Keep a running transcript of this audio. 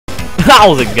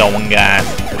How's it going, guys?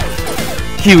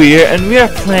 Kiwi here, and we are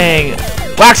playing...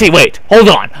 Well, actually, wait. Hold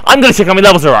on. I'm gonna check how many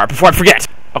levels there are before I forget.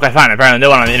 Okay, fine. Apparently no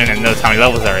one on the internet knows how many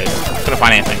levels there is. Couldn't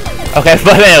find anything. Okay,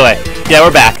 but anyway. Yeah,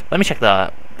 we're back. Let me check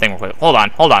the thing real quick. Hold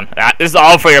on. This is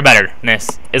all for your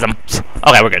betterness.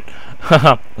 Okay, we're good.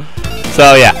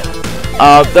 So, yeah.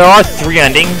 There are 3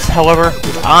 endings, however,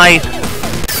 which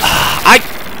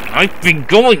I've been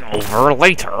going over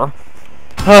later.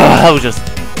 That was just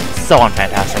so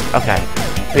unfantastic. Okay.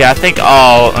 But yeah, I think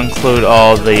I'll include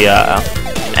all the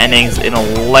endings in a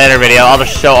later video. I'll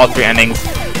just show all 3 endings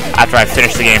after I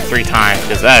finish the game 3 times,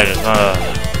 because that is just,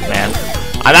 man.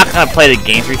 I'm not gonna play the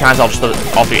game 3 times. I'll just show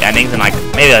all 3 endings and like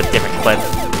maybe a different clip.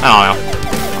 I don't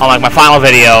know. On like my final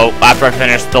video after I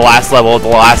finish the last level, the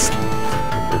last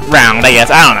round, I guess.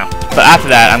 I don't know. But after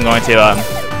that, I'm going to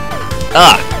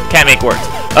can't make words.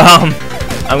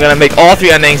 I'm gonna make all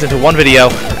 3 endings into one video,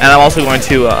 and I'm also going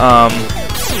to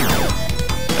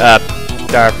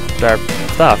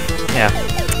stuff. Yeah.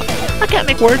 I can't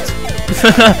make words.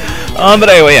 But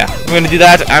anyway, yeah. I'm gonna do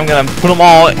that. I'm gonna put them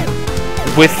all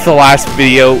with the last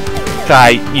video that I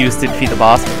used to defeat the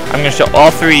boss. I'm gonna show all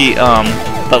 3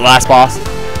 the last boss.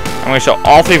 I'm gonna show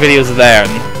all 3 videos of there,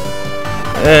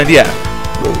 and yeah.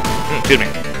 Excuse me.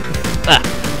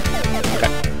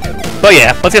 Okay. But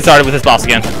yeah, let's get started with this boss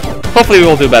again. Hopefully we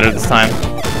will do better this time.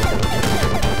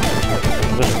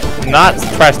 Just not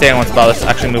try to stay in one spot, let's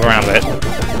actually move around a bit.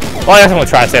 Well, I guess I'm gonna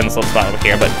try to stay in this little spot over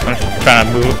here, but I'm just trying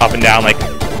to move up and down like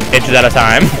inches at a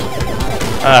time.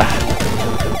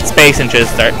 Space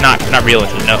inches, they're not real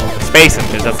inches, no. Space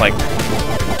inches, that's like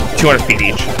 200 feet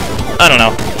each. I don't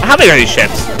know. How big are these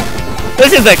ships?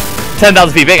 This is like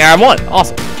 10,000 feet big, and I'm 1.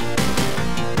 Awesome.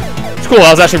 It's cool,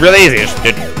 that was actually really easy.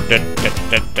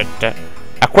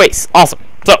 Aquace. Awesome.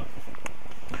 So,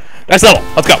 next level.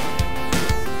 Let's go.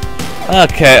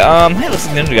 Okay, hey, looks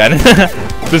like Ninja Gaiden.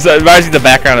 This reminds me of the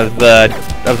background of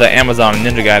the Amazon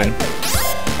Ninja Gaiden.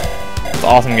 It's an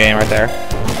awesome game right there.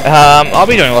 I'll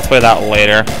be doing Let's Play that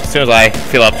later, as soon as I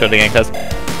feel up to it again, because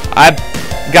I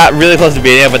got really close to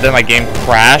beating it, but then my game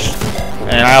crashed,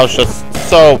 and I was just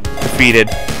so defeated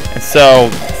and so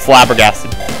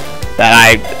flabbergasted that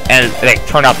I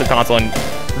turned off the console and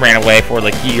ran away for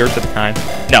like years at the time.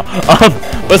 No,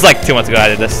 it was like 2 months ago I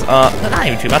did this. Not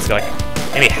even 2 months ago, like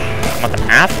maybe a month and a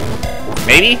half,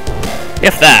 maybe,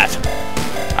 if that.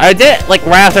 I did like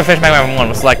right after I finished Mega Man 1.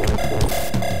 Was like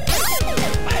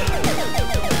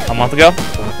a month ago.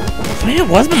 Maybe it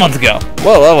was a month ago.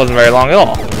 Whoa, that wasn't very long at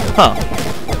all. Huh.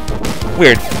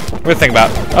 Weird thing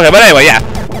about. Okay, but anyway, yeah,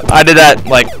 I did that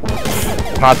like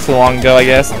not too long ago, I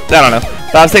guess. I don't know.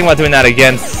 But I was thinking about doing that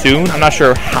again soon. I'm not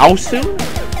sure how soon,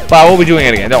 but I will be doing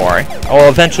it again. Don't worry. I will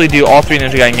eventually do all 3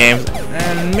 Ninja Gaiden games,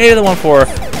 and maybe the one for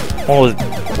what was it?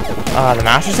 The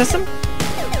Master System?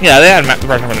 Yeah, they had a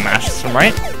version for the Master System,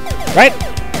 right? Right?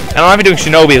 And I'll be doing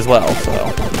Shinobi as well.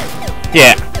 So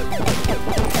yeah,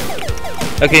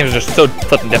 that game is just so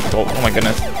flippin' difficult. Oh my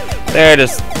goodness, they're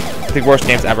just the worst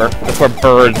games ever. That's where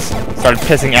birds started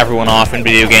pissing everyone off in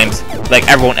video games. Like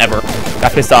everyone ever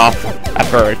got pissed off at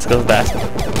birds because of that.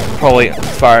 Probably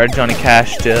inspired Johnny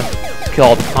Cash to kill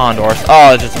all the condors.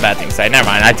 Oh, it's just a bad thing to say. Never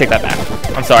mind, I take that back.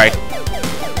 I'm sorry.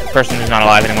 Person who's not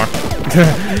alive anymore.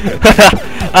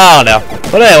 I don't know.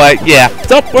 But anyway, yeah.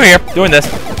 So we're here doing this.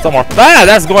 Some more. Ah,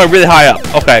 that's going really high up.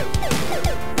 Okay.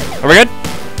 Are we good?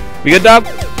 We good, dog?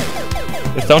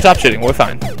 Just don't stop shooting. We're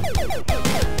fine.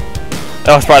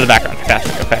 Oh, it's part of the background.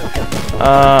 Fantastic. Okay.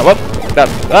 Whoop. That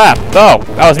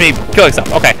was me killing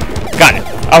stuff. Okay. Got it.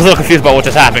 I was a little confused about what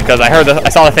just happened because I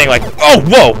saw the thing like, oh,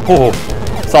 whoa, whoa.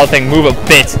 Saw the thing move a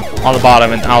bit on the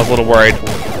bottom, and I was a little worried.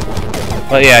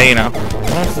 But yeah, you know.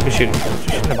 What am I supposed to be shooting?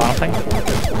 Shooting the bottom thing?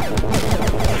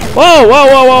 Whoa, whoa,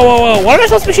 whoa, whoa, whoa, whoa. What am I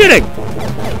supposed to be shooting?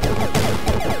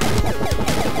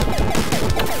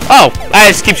 Oh, I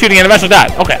just keep shooting and eventually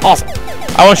died. Okay, awesome.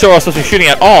 I wasn't sure what I was supposed to be shooting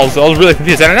at all, so I was really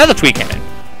confused. And another tweet cannon.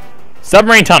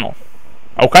 Submarine tunnel.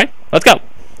 Okay, let's go.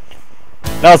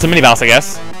 That was a mini boss, I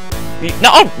guess.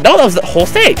 No, oh, no, that was the whole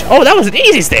stage. Oh, that was an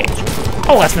easy stage.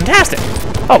 Oh, that's fantastic.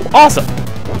 Oh, awesome.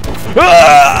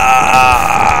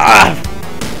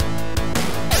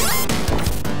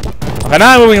 Okay,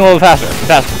 now I'm moving a little faster.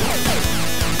 Fantastic.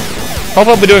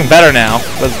 Hopefully I'll be doing better now.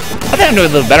 Because I think I'm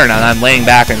doing a little better now that I'm laying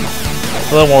back and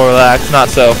a little more relaxed, not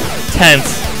so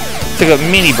tense. Took a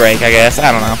mini break, I guess.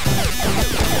 I don't know.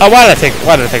 Oh, why did I take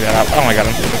that out? Oh my god.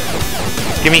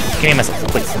 Give me a missile,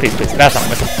 please. That's not a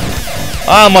missile.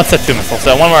 Let's set 2 missiles.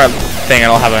 So one more thing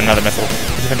and I'll have another missile,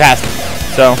 which is fantastic.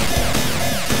 So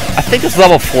I think it's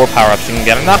level 4 power-ups you can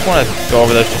get. I'm not going to go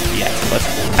over those just yet, but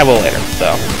I will later.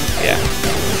 So yeah.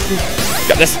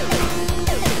 Got this.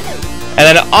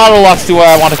 And then it auto-locks to where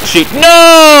I want to shoot.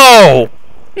 No!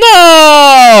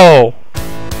 No!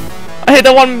 I hit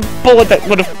that one bullet that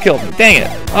would have killed me. Dang it.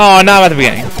 Oh, now I'm at the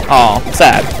beginning. Oh,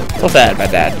 sad. So sad, my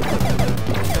dad.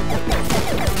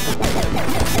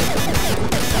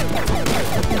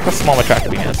 How small my track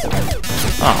being is.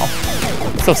 Oh.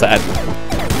 So sad.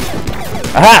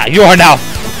 Aha! You are now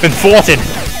been thwarted!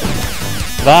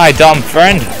 Thy dumb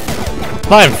friend.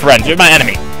 I'm friend, you're my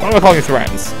enemy. Why am I calling you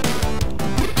friends?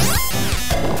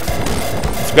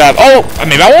 Let's grab. Oh!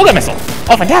 Maybe I will get a missile!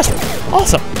 Oh, fantastic!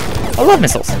 Awesome! I love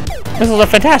missiles. Missiles are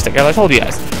fantastic, as I told you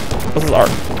guys. Missiles are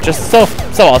just so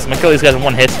awesome. I kill these guys in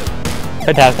one hit.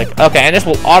 Fantastic. Okay, and this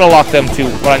will auto-lock them to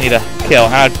what I need to kill.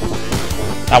 I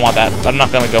want that, but I'm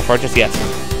not going to go for it just yet.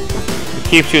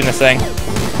 Keep shooting this thing.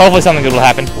 Hopefully something good will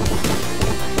happen.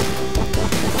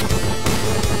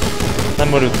 Then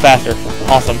move faster.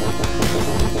 Awesome.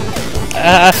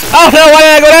 Oh no, why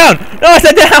did I go down? No, I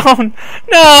said down!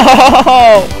 No!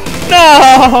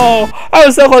 No! I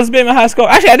was so close to beating my high score.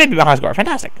 Actually, I did beat my high score.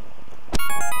 Fantastic.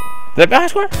 Did I beat my high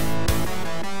score?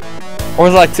 Or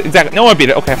was it like exactly? No one beat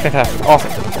it. Okay, fantastic.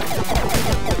 Awesome.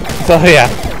 So yeah.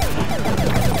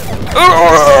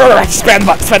 Spam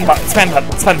button, spam button, spam button,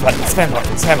 spam button, spam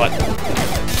button, spam button.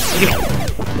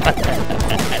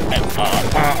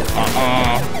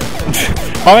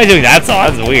 Why am I doing that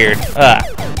song? That's weird.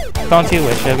 Don't you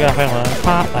wish your girlfriend was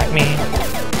hot like me?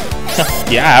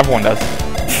 Yeah, everyone does.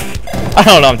 I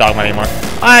don't know what I'm talking about anymore.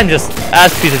 I'm just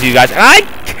as confused as you guys. And I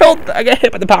got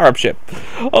hit by the power-up ship.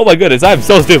 Oh my goodness, I'm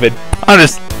so stupid. I'm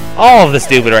just all of this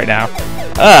stupid right now.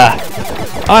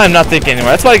 I'm not thinking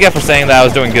anymore. That's what I get for saying that I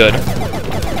was doing good.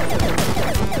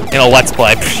 In a Let's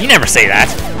Play. You never say that.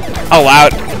 Out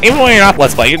loud. Even when you're not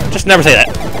Let's Play, you just never say that.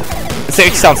 It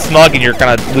makes you sound smug and you're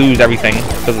gonna lose everything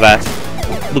because of that.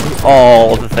 Lose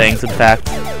all of the things, in fact.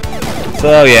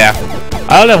 So yeah.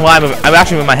 I don't know why I'm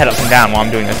actually moving my head up and down while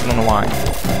I'm doing this. I don't know why.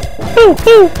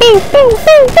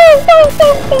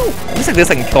 Just like this,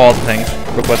 I can kill all the things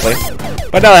real quickly.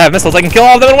 But now that I have missiles, I can kill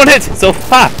all of them in one hit. So,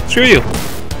 screw you.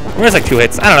 Or it's like 2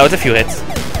 hits. I don't know. It's a few hits.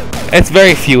 It's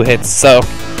very few hits. So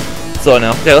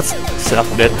no. Yeah, let's sit up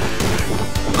a bit.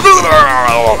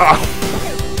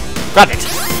 Got it.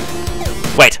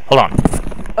 Wait, hold on.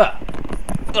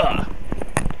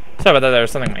 Sorry about that. There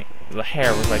was something. The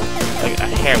hair was like a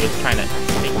hair was trying to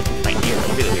make my ear. It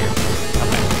was really weird.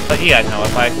 Okay, but you guys know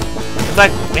it's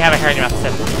like we have a hair in your mouth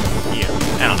instead of ear.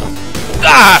 I don't know.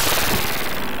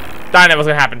 Darn, that was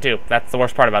gonna happen too. That's the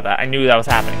worst part about that. I knew that was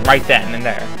happening right then and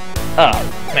there. Oh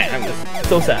man, I'm just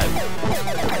so sad.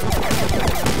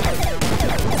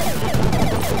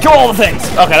 Kill all the things!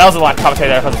 Okay, that was a lot of commentary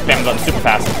there because the spam button super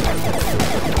fast.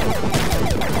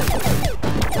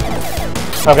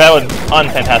 Okay, that was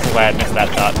unfantastic why I missed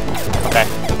that shot. Okay.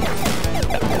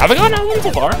 Have I gone out so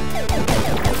far?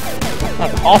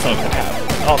 That's awesome if I have.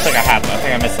 I don't think I have, but I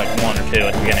think I missed like 1 or 2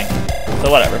 at the beginning. So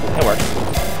whatever, it works.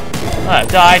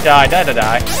 Die.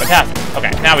 Fantastic. Okay,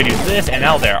 now we do this, and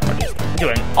now they're just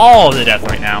doing all of the death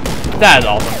right now. That is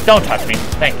awesome. Don't touch me.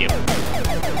 Thank you.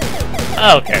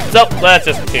 Okay, so let's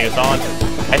just continue on.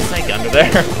 I snake under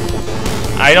there.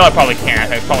 I know I probably can't.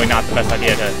 It's probably not the best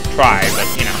idea to try, but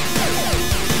you know.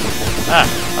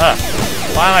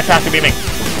 Why am I tractor beaming?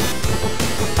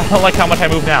 I don't like how much I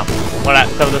move now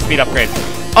because of the speed upgrade.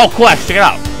 Oh, cool, check it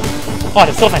out. Oh,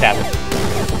 it's so fantastic.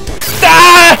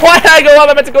 Ah! Why did I go up?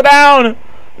 I meant to go down.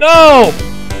 No.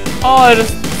 Oh,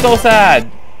 it's just so sad.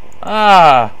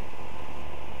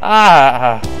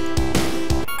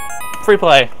 Free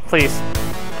play, please.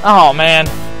 Oh man.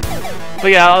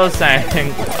 But yeah, I was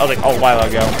saying, like a while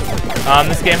ago.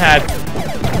 This game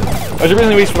it was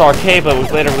originally released for arcade, but it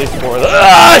was later released for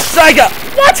Sega.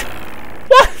 What?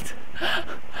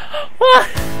 What?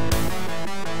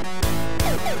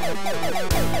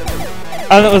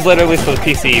 And it was later released for the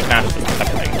PC Master System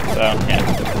type of thing. So yeah.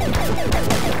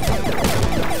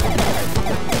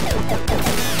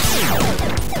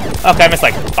 Okay, I missed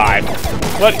like 5.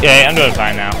 What? Yeah, I'm doing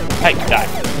fine now. Hey, die.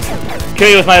 Kill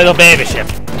you with my little baby ship.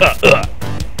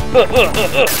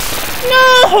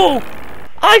 No!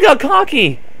 I got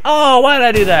cocky. Oh, why did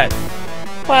I do that?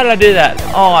 Why did I do that?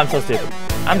 Oh, I'm so stupid.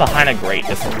 I'm behind a grate.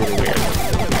 This is really weird.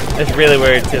 It's really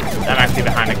weird too. I'm actually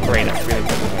behind a grate. That's really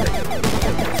weird.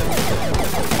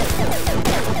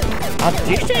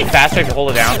 Do you shoot any faster if you hold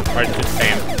it down, or is it just the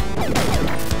same?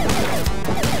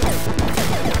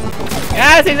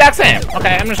 Yeah, it's the exact same.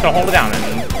 Okay, I'm just gonna hold it down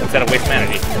instead of wasting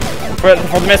energy. For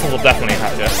the missiles, we'll definitely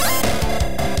have to.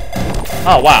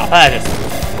 Oh wow, that just.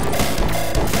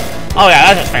 Oh yeah,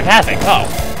 that's just fantastic. Oh.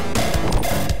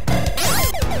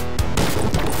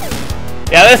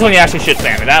 Yeah, this one you actually should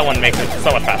spam it. That one makes it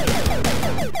so much faster.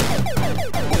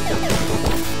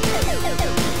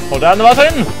 Hold down the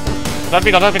button! Touch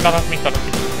me, touch me, touch me, touch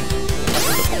me.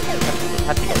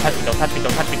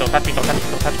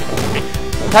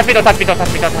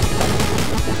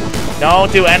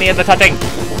 Don't do any of the touching.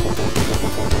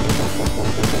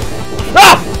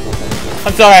 Ah!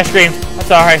 I'm sorry, I screamed. I'm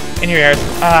sorry. In your ears.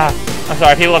 I'm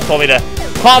sorry. People have told me to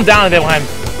calm down a bit when I'm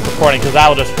recording because that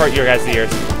will just hurt your guys' ears.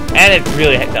 And it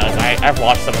really does. I've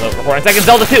watched some of those recordings. I can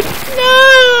Zelda too.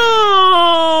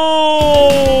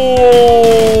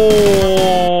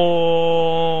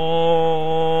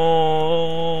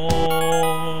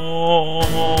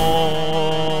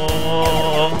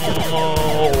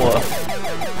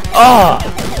 Oh,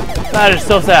 that is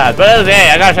so sad. But hey,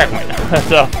 I got a checkpoint now,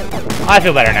 so I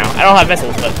feel better now. I don't have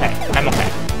missiles, but hey, I'm okay.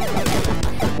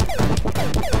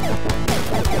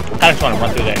 I just want to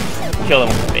run through there and just kill them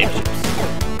with the baby ships.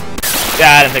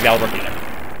 Yeah, I didn't think that would work either.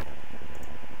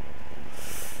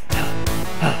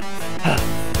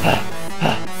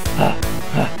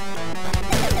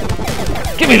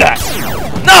 Give me that!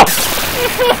 No!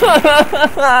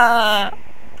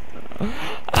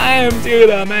 I am too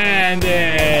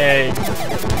demanding!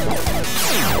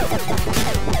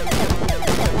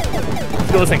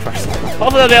 Let's do this thing first.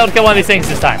 Hopefully I'll be able to kill one of these things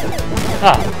this time.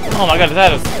 Oh my god,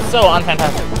 that is so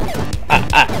unfantastic.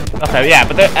 Okay, yeah,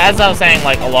 but there, as I was saying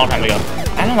like a long time ago,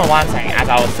 I don't know why I'm saying as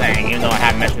I was saying, even though I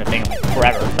haven't mentioned the thing like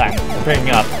forever that I'm bringing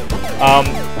up.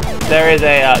 There is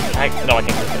a, no, I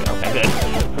can't do it. Okay, good.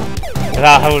 Because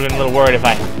I would have been a little worried if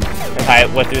I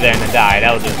went through there and then died.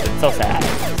 That would have been so sad.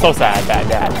 So sad, bad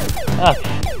dad.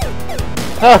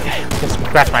 Okay, just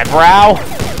scratch my brow.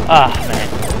 Oh, man.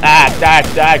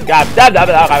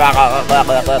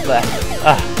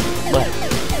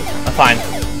 I'm fine.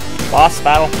 Boss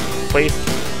battle, please.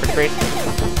 Pretty great.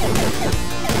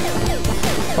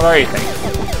 What are you thinking?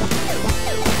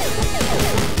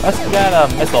 Let's get a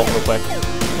missile real quick.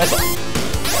 Missile.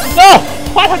 No!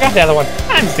 Why did I got the other one?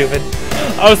 I'm stupid.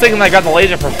 I was thinking I got the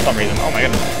laser for some reason. Oh my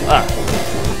goodness.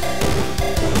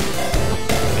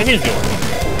 It seems to be working.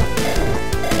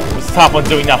 This top one's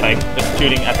doing nothing. Just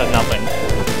shooting at the nothing.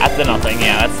 At the nothing,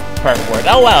 yeah, that's perfect word.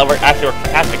 Oh wow, it actually worked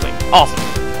fantastically. Awesome.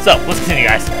 So, let's continue,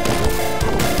 guys.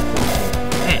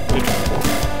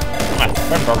 I've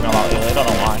been broken a lot lately, I don't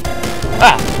know why.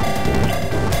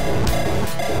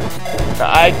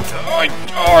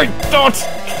 Don't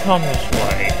come this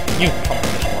way. You come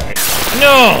this way.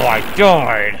 No, I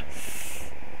died.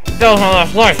 That was my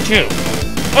last life, too.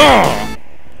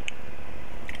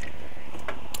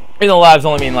 In the labs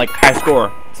only mean, like, high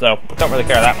score, so don't really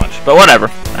care that much. But whatever.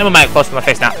 I'm a mic close to my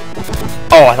face now.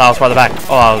 Oh, I thought it was farther back.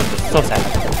 Oh, I was just so sad.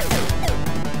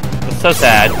 It's so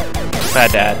sad.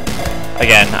 Bad dad.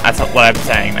 Again, that's what I'm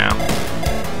saying now.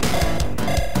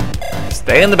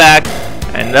 Stay in the back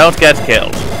and don't get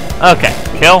killed. Okay,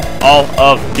 kill all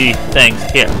of the things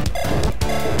here.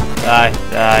 Die,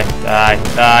 die, die,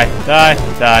 die, die,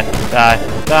 die,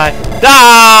 die, die,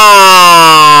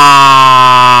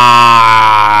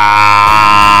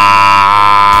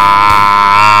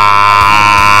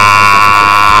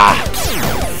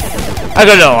 I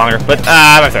could no longer, but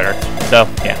my throat hurts. So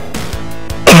yeah.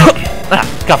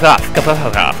 Cough,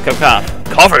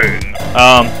 coughing.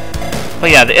 But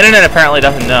yeah, the internet apparently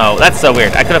doesn't know. That's so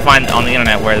weird. I couldn't find on the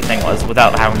internet where the thing was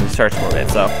without having to search for it.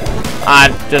 So I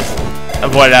just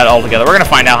avoided that altogether. We're gonna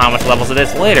find out how much levels it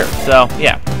is later. So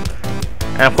yeah.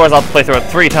 And of course I'll have to play through it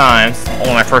 3 times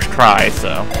on my first try.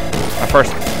 So my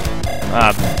first,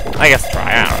 I guess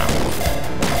try. I don't know.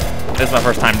 This is my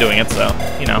first time doing it, so,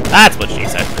 you know, that's what she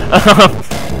said.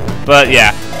 But,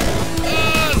 yeah.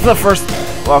 It's the first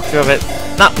walkthrough of it.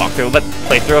 Not walkthrough, but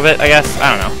playthrough of it, I guess. I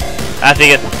don't know. After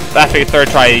your 3rd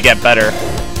try, you get better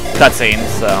cutscenes,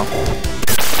 so.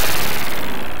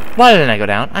 Why didn't I go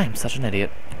down? I am such an idiot.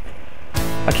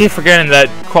 I keep forgetting that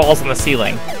it crawls on the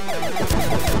ceiling.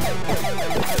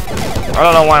 I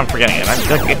don't know why I'm forgetting it.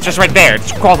 It's just right there. It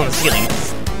just crawls on the ceiling.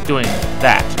 It's doing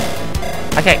that.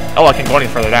 I can't. Oh, I can go any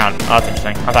further down. Oh, that's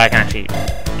interesting. I thought I can actually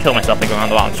kill myself by going on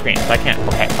the bottom screen, but I can't.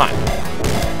 Okay, fine.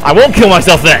 I won't kill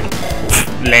myself then.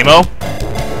 Lame-o.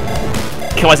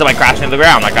 Kill myself by crashing into the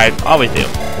ground, like I always do,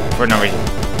 for no reason.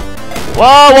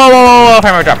 Whoa, whoa, whoa, whoa, whoa!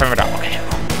 Frame drop. Okay.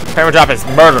 Frame drop is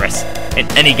murderous in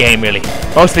any game, really.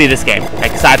 Mostly this game,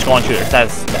 like side-scrolling shooters.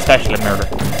 That's especially murder.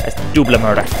 That's double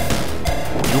murder.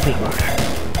 Double murder.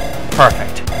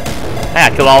 Perfect. Yeah,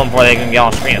 I killed all of them before they can get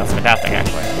on screen. That's fantastic,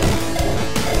 actually.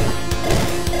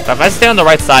 So if I stay on the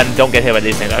right side and don't get hit by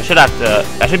these things, I should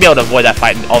be able to avoid that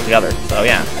fight altogether. So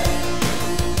yeah.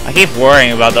 I keep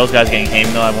worrying about those guys getting hit,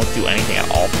 even though I won't do anything at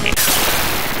all for me.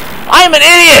 I'm an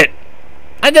idiot!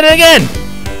 I did it again!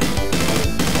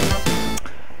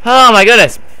 Oh my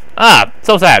goodness.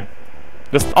 So sad.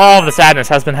 Just all of the sadness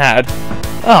has been had.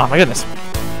 Oh my goodness.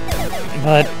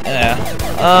 But yeah.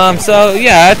 So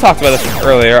yeah, I talked about this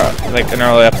earlier, like in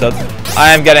earlier episodes.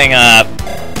 I am getting a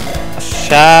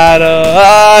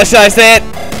shadow. Should I say it?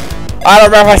 I don't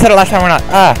remember if I said it last time or not.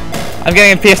 I'm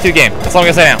getting a PS2 game. That's all I'm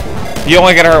gonna say now. You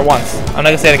only get to hurt once. I'm not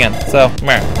gonna say it again. So, come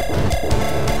here.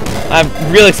 I'm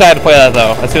really excited to play that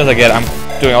though. As soon as I get it, I'm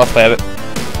doing a let's play of it.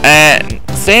 And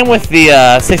same with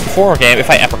the 64 game, if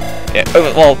I ever get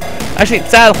it. Well, actually,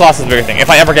 Santa Claus is a bigger thing. If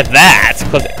I ever get that,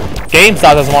 because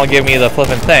GameStop doesn't want to give me the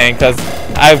flippin' thing, because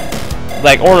I've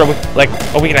like ordered like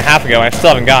a week and a half ago, and I still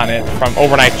haven't gotten it from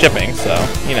overnight shipping. So,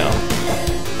 you know,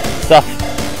 stuff,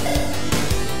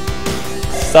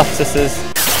 sisters.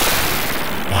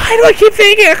 Why do I keep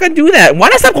thinking I can do that? Why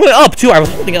did I stop going up too? I was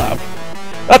holding up.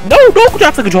 No, don't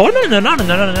drop the controller. No,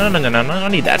 I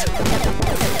need that.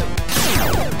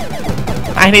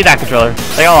 I need that controller.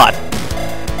 Like a lot.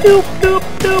 Doop, doop,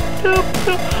 doop, doop,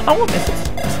 doop. I want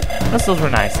missiles. Missiles were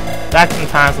nice. Back in the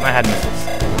times when I had missiles.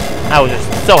 I was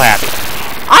just so happy.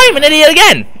 I'm an idiot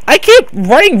again! I keep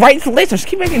running right into the lasers,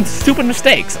 keep making stupid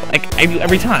mistakes. Like I do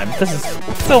every time. This is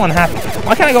so unhappy.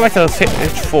 Why can't I go back to stage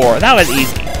 4? That was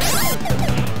easy.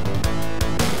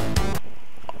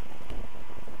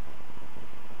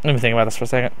 Let me think about this for a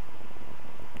second.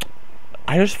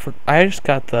 I just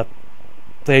got the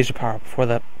laser power up before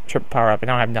the trip power up, and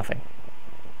now I have nothing.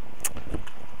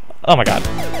 Oh my god.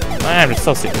 I am just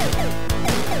so stupid.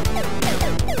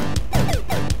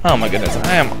 Oh my goodness.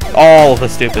 I am all of the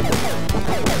stupid.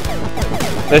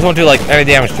 They just won't do like any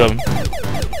damage to them.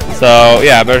 So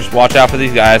yeah, I better just watch out for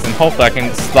these guys, and hopefully I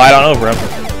can slide on over them.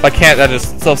 If I can't, that's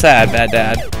just so sad, bad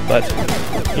dad. But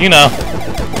you know,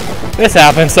 this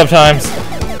happens sometimes.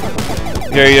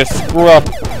 You screw up,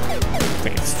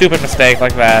 make a stupid mistake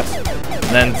like that,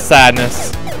 and then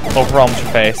sadness overwhelms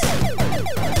your face.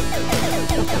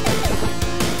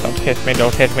 Don't hit me,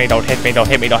 don't hit me, don't hit me, don't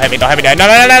hit me, don't hit me, don't hit me, no, no,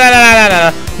 no, no,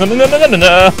 no, no, no, no, no, no, no,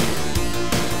 no.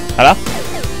 Hello?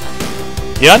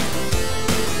 You done?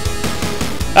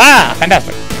 Ah,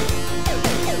 fantastic.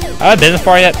 Have I been this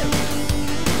far yet?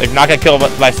 They've not got killed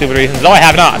by stupid reasons. No, I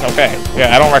have not. Okay.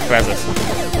 Yeah, I don't recognize this.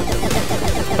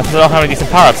 I don't have any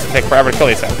decent power-ups to take forever to kill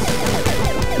these things.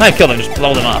 Not kill them, just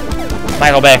blow them up.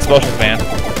 Michael Bay explosions, man.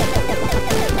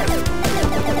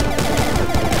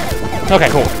 Okay,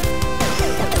 cool.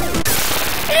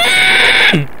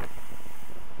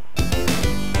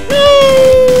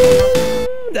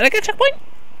 Did I get a checkpoint?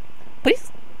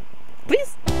 Please?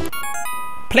 Please?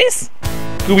 Please?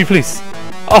 Gooby, please.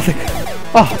 Oh,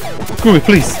 Gooby,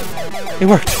 please. It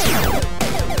worked.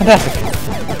 Fantastic.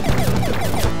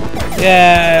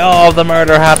 Yeah, all of the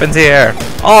murder happens here.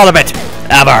 All of it.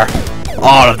 Ever.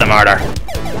 All of the murder.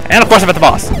 And of course I bet the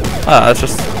boss. That's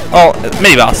just... Oh,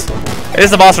 mini-boss. It is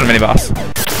the boss or the mini-boss.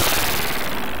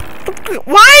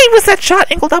 Why was that shot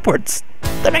angled upwards?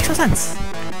 That makes no sense.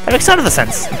 That makes none of the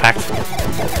sense, in fact.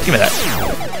 Give me that.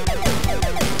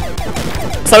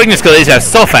 So we can just kill these guys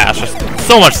so fast. Just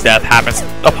so much death happens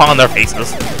upon their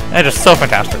faces. And it's just so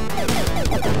fantastic.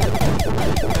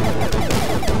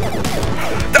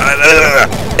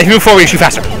 If you move forward, you shoot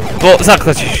faster. Well, it's not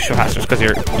because you shoot faster, it's because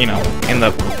you're, you know, in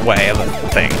the way of the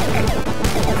thing.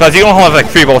 Because you don't have like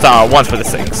 3 bullets out at once for these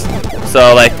things.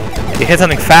 So, like, if you hit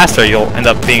something faster, you'll end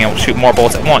up being able to shoot more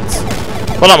bullets at once.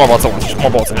 Well, not more bullets at once, just more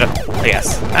bullets in general, I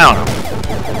guess. I don't know.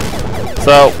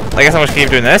 So, I guess I'm just gonna keep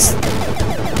doing this.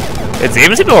 It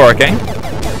seems to be working.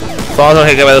 As long as I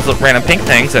don't get by those random pink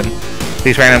things and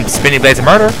these random spinny blades of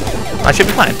murder, I should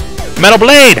be fine. Metal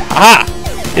blade! Aha!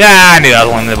 Yeah, I knew that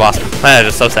was one of the boss. That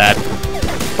is just so sad.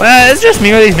 Well, it's just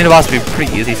me, or these mini bosses would be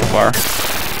pretty easy so far.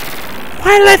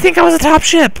 Why did I think I was a top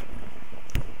ship?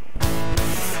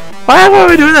 Why have I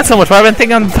been doing that so much? Why have I been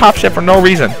thinking I'm the top ship for no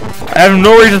reason? I have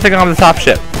no reason to think I'm the top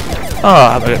ship.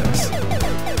 Oh, my goodness.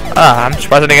 I'm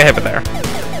surprised I didn't get hit with there.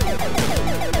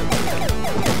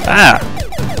 I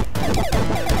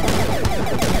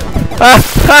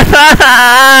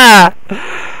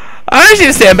actually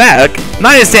need to stand back.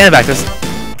 Not even stand back, just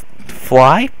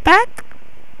fly back?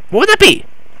 What would that be?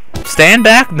 Stand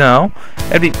back? No.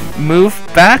 That'd be move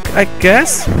back, I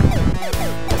guess?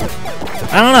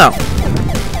 I don't know.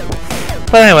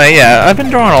 But anyway, yeah, I've been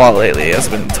drawing a lot lately. As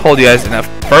I've been told you guys in the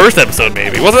first episode,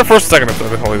 maybe. It wasn't the first or second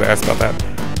episode I told you guys about that.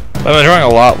 But I've been drawing a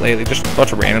lot lately. Just a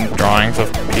bunch of random drawings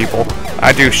of people.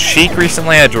 I drew Sheik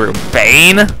recently. I drew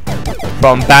Bane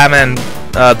from Batman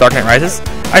Dark Knight Rises.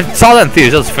 I saw that in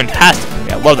theaters. It was fantastic.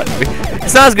 Yeah, I love that movie.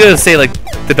 It's not as good as, say, like,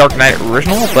 the Dark Knight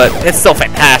original, but it's still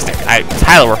fantastic. It's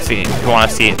highly worth seeing if you want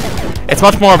to see it. It's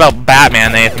much more about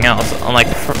Batman than anything else. Unlike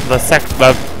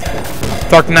the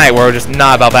Dark Knight, where it's just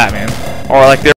not about Batman. Or like